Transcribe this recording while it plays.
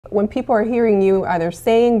When people are hearing you either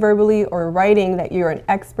saying verbally or writing that you're an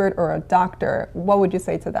expert or a doctor, what would you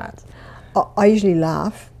say to that? I usually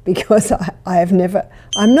laugh because I'm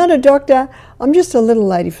not a doctor, I'm just a little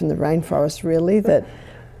lady from the rainforest really that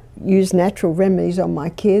use natural remedies on my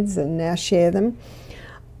kids and now share them.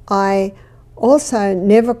 I also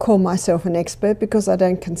never call myself an expert because I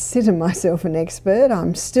don't consider myself an expert.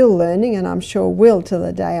 I'm still learning and I'm sure will till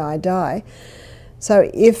the day I die.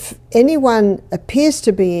 So if anyone appears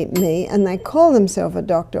to be me and they call themselves a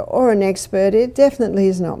doctor or an expert, it definitely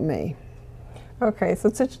is not me. Okay,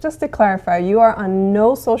 so just to clarify, you are on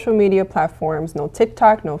no social media platforms, no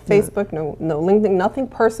TikTok, no Facebook, no LinkedIn, nothing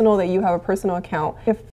personal that you have a personal account. If